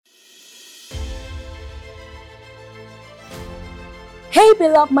Hey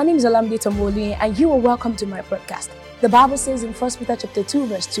beloved, my name is Olamide Oluyen, and you are welcome to my podcast. The Bible says in 1 Peter chapter 2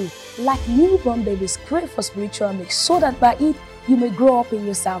 verse 2, like newborn babies, crave for spiritual milk, so that by it you may grow up in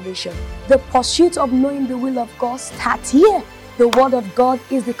your salvation. The pursuit of knowing the will of God starts here. The word of God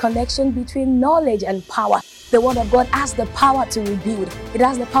is the connection between knowledge and power. The word of God has the power to rebuild. It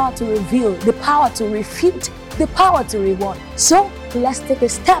has the power to reveal, the power to refute, the power to reward. So let's take a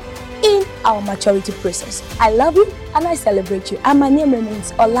step in our maturity process. I love you and I celebrate you. And my name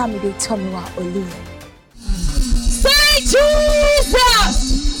remains Olamide Tomiwa Oluyen. Say Jesus!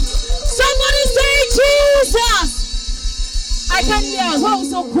 Somebody say Jesus! I can't hear. Wow,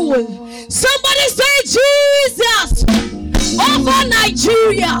 so cool. Somebody say Jesus! Over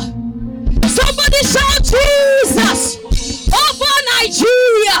Nigeria. Somebody shout Jesus! Over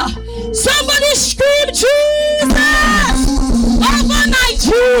Nigeria. Somebody scream Jesus! Over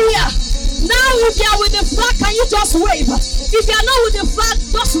Nigeria. Now if you are with the flag, can you just wave? If you are not with the flag,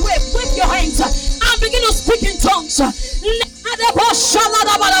 just wave. Wave your hands and begin to speak in tongues.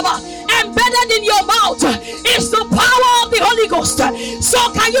 Embedded in your mouth is the power of the Holy Ghost. So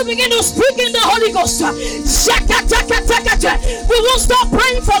can you begin to speak in the Holy Ghost? We won't stop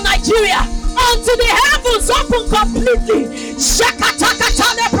praying for Nigeria until the heavens open completely.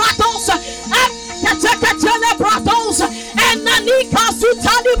 And Nanika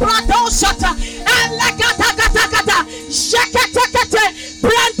Sutani Bratosata and Lakatakata Shakatakate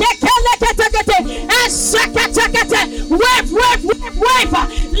Brantekelekate and Sakatakate wave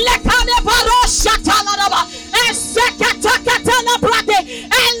Lekane Baroshatalaba and Sakatakatana Brate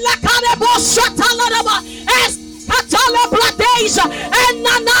and Lakane Boshatalaba and Katala Brades and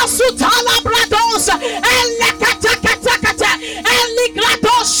Nanasutala Brados and Lakatakata and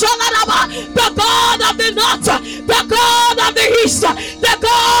Ligradoshalaraba, the God of the north, the God of the east, the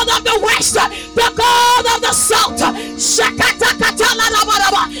God of the west, the God of the south.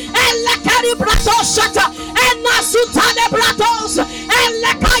 Shakatakatalabaraba and Lakari Bratosata and Nasutane Bratos and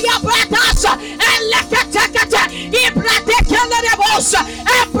Lakaya Bratas and Lakatakata Ibratekelebos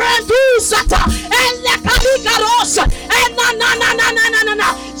and Brandusata and Lakaligaros and Nananana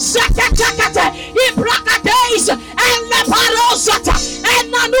Shakatakata Ibrakades and Leparosata and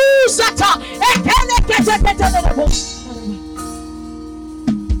Nanusata Ekelekatelebos.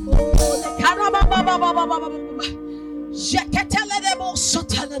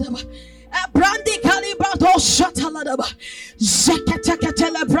 Brandy Calibrato Shataladaba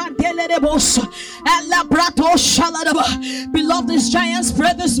Zakatele Brandeledebos Elabrato Shaladaba. Beloved, these giants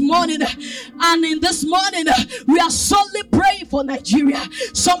pray this morning, and in this morning we are solely praying for Nigeria.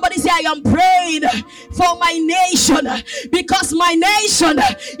 Somebody say, I am praying for my nation because my nation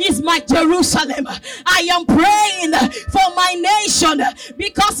is my Jerusalem. I am praying for my nation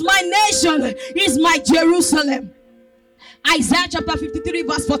because my nation is my Jerusalem. Isaiah chapter 53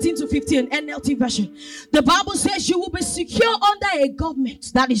 verse 14 to 15 NLT version. The Bible says you will be secure under a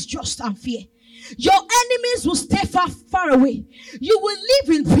government that is just and fair. Your enemies will stay far away. You will live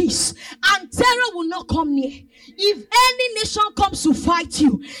in peace and terror will not come near. If any nation comes to fight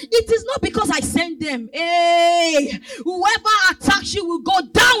you, it is not because I send them. Hey, whoever attacks you will go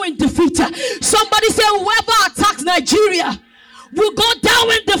down in defeat. Somebody say, whoever attacks Nigeria will go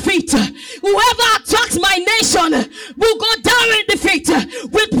down in defeat. Whoever attacks my nation will go down in defeat.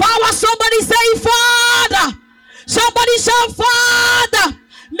 With power, somebody say, Father. Somebody say, Father.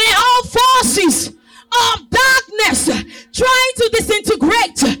 May all forces of darkness trying to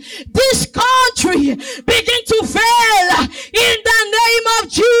disintegrate this country begin to fail in the name of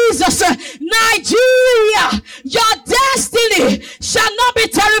Jesus. Nigeria, your destiny shall not be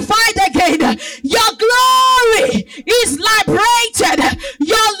terrified again. Your glory is liberated.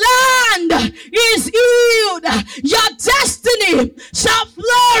 Your land is healed. Your destiny shall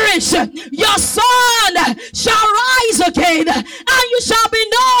flourish. Your son shall rise again, and you shall be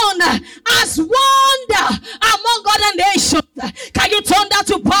known as wonder among other nations. Can you turn that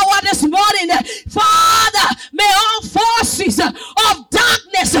to power this morning? Father, may all forces of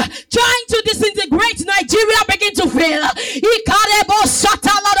darkness trying to disintegrate Nigeria begin to fail.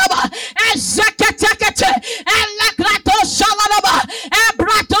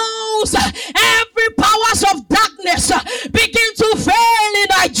 Every powers of darkness begin to fail in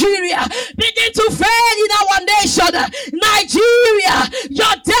Nigeria, begin to fail in our nation. Nigeria,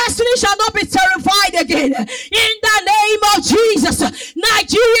 your destiny shall not be terrified again. In the name of Jesus,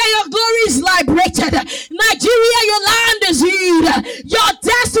 Nigeria, your glory is liberated. Nigeria, your land is healed. Your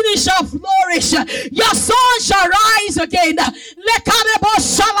destiny shall flourish. Your son shall rise again.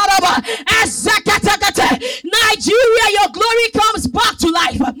 Nigeria, your glory comes back to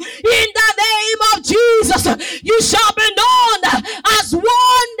life. In the name of Jesus, you shall be known as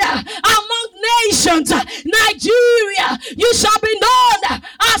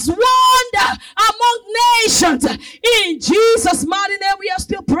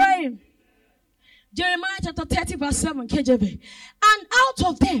Jeremiah chapter 30 verse 7 KJV. And out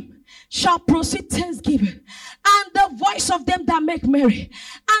of them shall proceed thanksgiving, and the voice of them that make merry,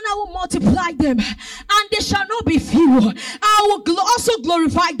 and I will multiply them, and they shall not be few. I will also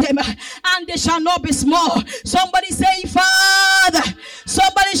glorify them, and they shall not be small. Somebody say, Father.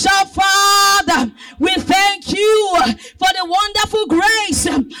 Somebody shout, Father. We thank you for the wonderful grace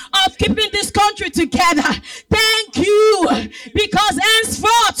of keeping this country together. Thank you, because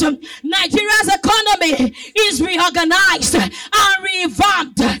henceforth Nigeria's economy is reorganized and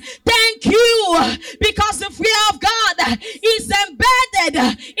revamped. Thank you, because the fear of God is embedded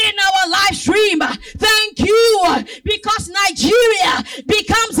in our live stream. Thank you, because Nigeria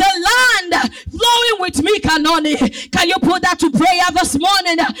becomes a land flowing with milk and honey. Can you put that to prayer this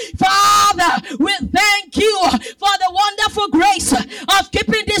morning? Father, we thank you for the wonderful grace of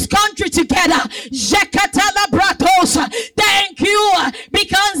keeping this country together. Thank you,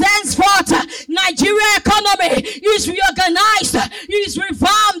 because henceforth Nigeria economy is reorganized, is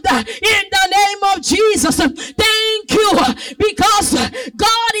revamped in the name of Jesus. Thank you, because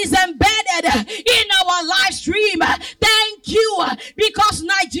God is embedded in our live stream. Thank you, because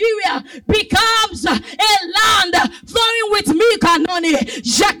Nigeria becomes a land flowing with milk and honey.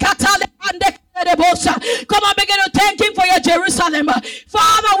 Come on, begin to thank him for your Jerusalem.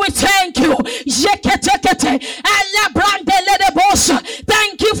 Father, we thank you.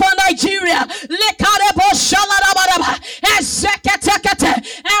 Thank you for Nigeria.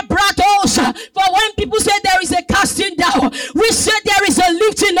 For when people say there is a casting down, we say there is a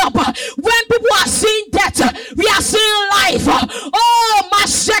lifting up. When people are seeing death, we are seeing life. Oh,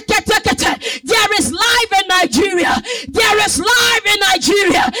 there is life in Nigeria. There is life in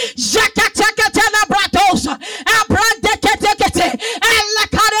Nigeria.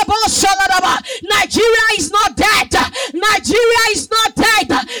 Nigeria is not dead. Nigeria is not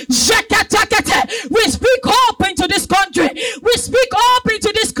dead. We speak hope into this country. We speak hope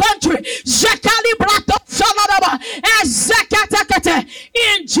into this country.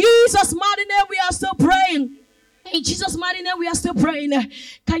 In Jesus' mighty name, we are still praying. In Jesus' mighty name, we are still praying.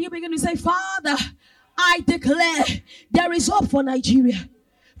 Can you begin to say, Father, I declare there is hope for Nigeria.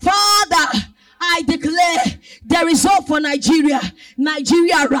 Father, I declare there is hope for Nigeria.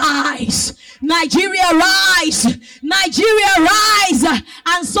 Nigeria rise. Nigeria rise. Nigeria rise.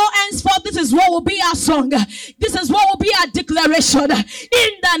 And so henceforth, this is what will be our song. This is what will be our declaration.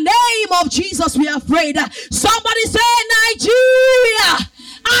 In the name of Jesus, we are prayed. Somebody say, Nigeria,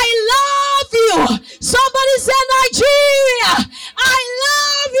 I love you. Somebody say, Nigeria, I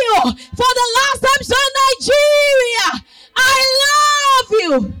love you. For the last time, say, Nigeria, I love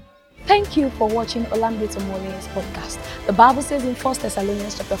you. Thank you for watching Olamide Oluyen's podcast. The Bible says in 1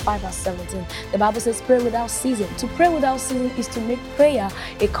 Thessalonians chapter 5 verse 17, the Bible says pray without ceasing. To pray without ceasing is to make prayer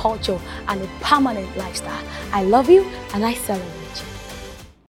a culture and a permanent lifestyle. I love you and I celebrate you.